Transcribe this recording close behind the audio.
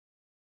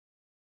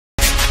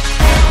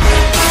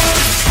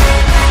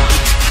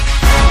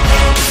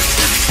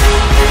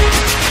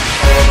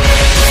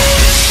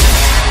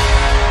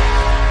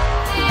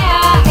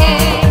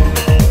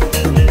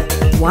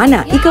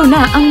MusikJuana, ikaw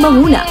na ang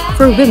manguna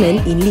for women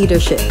in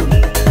leadership.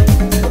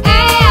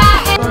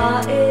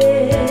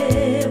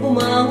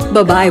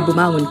 Babae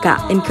Bumangon Ka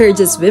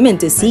encourages women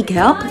to seek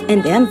help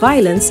and end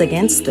violence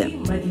against them.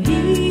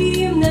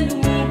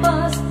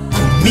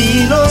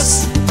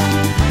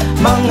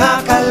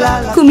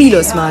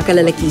 Kumilos mga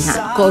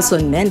kalalakihan calls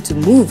on men to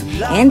move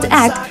and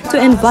act to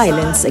end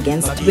violence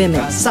against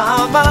women.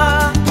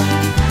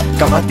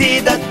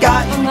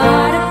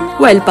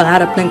 While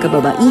Pangarap ng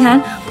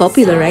Kababaihan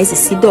popularizes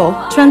Sido,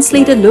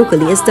 translated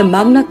locally as the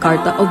Magna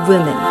Carta of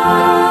Women.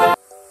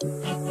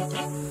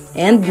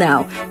 And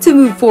now, to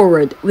move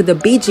forward with the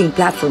Beijing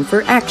Platform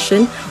for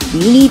Action,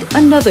 we need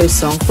another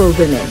song for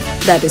women.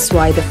 That is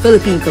why the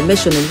Philippine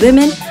Commission on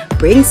Women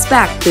brings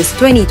back this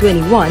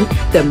 2021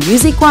 the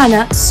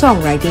MusikJuana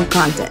Songwriting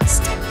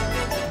Contest.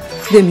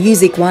 The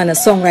MusikJuana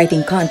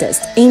Songwriting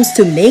Contest aims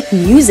to make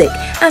music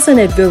as an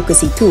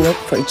advocacy tool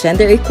for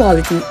gender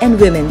equality and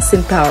women's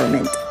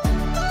empowerment.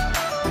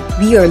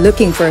 We are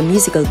looking for a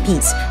musical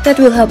piece that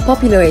will help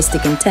popularize the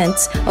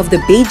contents of the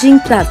Beijing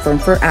Platform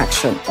for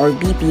Action, or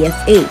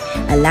BPFA,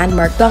 a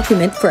landmark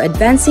document for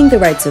advancing the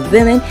rights of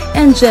women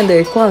and gender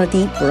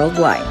equality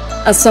worldwide.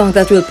 A song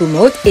that will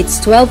promote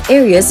its 12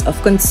 areas of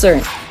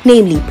concern,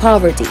 namely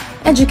poverty,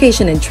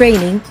 education and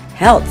training,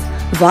 health,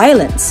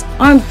 violence,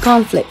 armed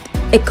conflict,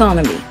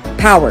 economy,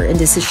 power and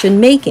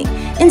decision-making,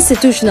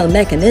 institutional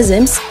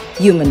mechanisms,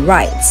 human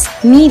rights,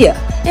 media,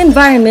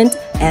 environment,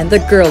 and the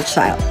girl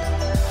child.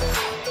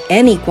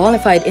 Any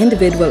qualified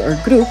individual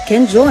or group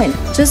can join.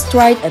 Just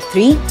write a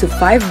 3 to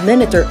 5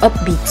 minute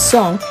upbeat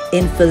song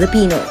in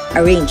Filipino,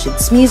 arrange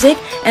its music,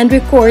 and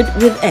record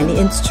with any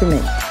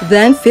instrument.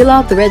 Then fill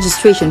out the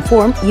registration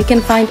form you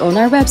can find on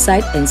our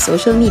website and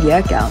social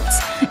media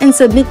accounts, and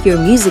submit your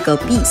musical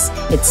piece,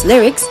 its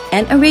lyrics,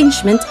 and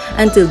arrangement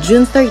until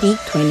June 30,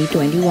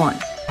 2021.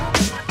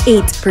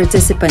 8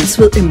 participants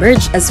will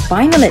emerge as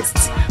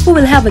finalists who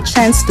will have a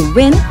chance to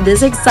win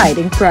these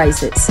exciting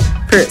prizes.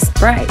 First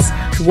prize,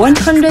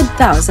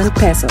 100,000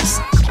 pesos.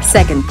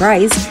 Second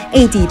prize,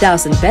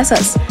 80,000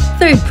 pesos.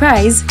 Third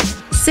prize,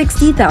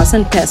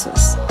 60,000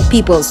 pesos.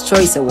 People's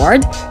Choice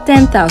Award,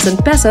 10,000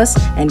 pesos.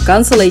 And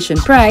consolation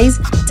prize,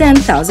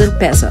 10,000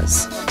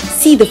 pesos.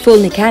 See the full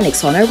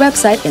mechanics on our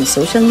website and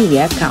social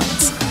media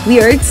accounts.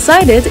 We are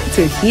excited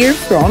to hear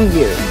from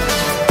you.